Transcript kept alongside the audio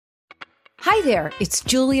Hi there, it's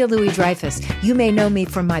Julia Louis-Dreyfus. You may know me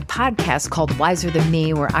from my podcast called Wiser Than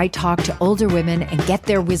Me, where I talk to older women and get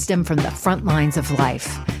their wisdom from the front lines of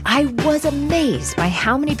life. I was amazed by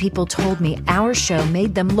how many people told me our show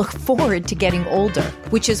made them look forward to getting older,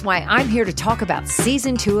 which is why I'm here to talk about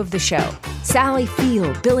Season 2 of the show. Sally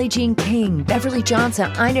Field, Billie Jean King, Beverly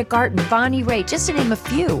Johnson, Ina Garten, Bonnie Raitt, just to name a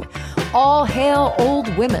few. All hail old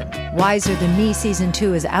women. Wiser Than Me Season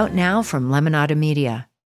 2 is out now from Lemonada Media.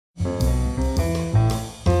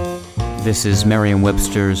 This is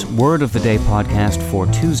Merriam-Webster's Word of the Day podcast for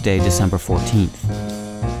Tuesday, December 14th.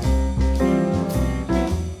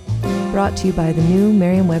 Brought to you by the new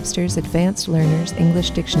Merriam-Webster's Advanced Learners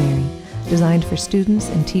English Dictionary, designed for students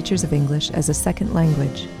and teachers of English as a second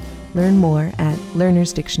language. Learn more at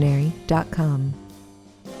learnersdictionary.com.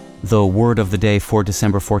 The word of the day for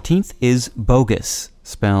December 14th is bogus,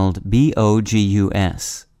 spelled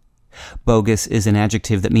B-O-G-U-S. Bogus is an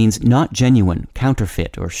adjective that means not genuine,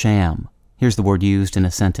 counterfeit, or sham. Here's the word used in a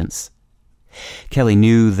sentence. Kelly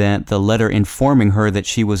knew that the letter informing her that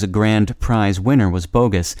she was a grand prize winner was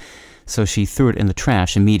bogus, so she threw it in the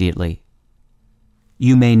trash immediately.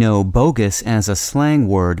 You may know bogus as a slang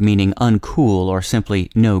word meaning uncool or simply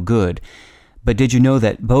no good, but did you know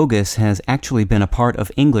that bogus has actually been a part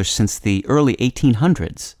of English since the early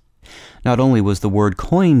 1800s? Not only was the word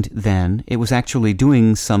coined then, it was actually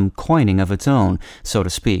doing some coining of its own, so to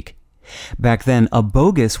speak. Back then, a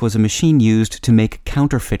bogus was a machine used to make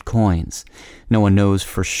counterfeit coins. No one knows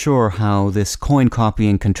for sure how this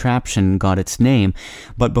coin-copying contraption got its name,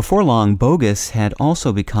 but before long, bogus had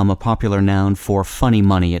also become a popular noun for funny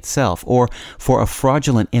money itself, or for a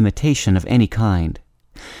fraudulent imitation of any kind.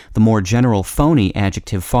 The more general phony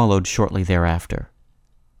adjective followed shortly thereafter.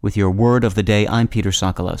 With your word of the day, I'm Peter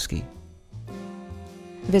Sokolowski.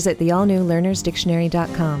 Visit the all-new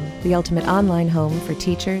learnersdictionary.com, the ultimate online home for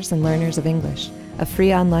teachers and learners of English. A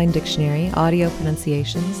free online dictionary, audio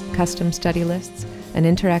pronunciations, custom study lists, and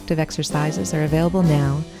interactive exercises are available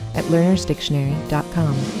now at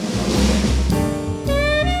learnersdictionary.com.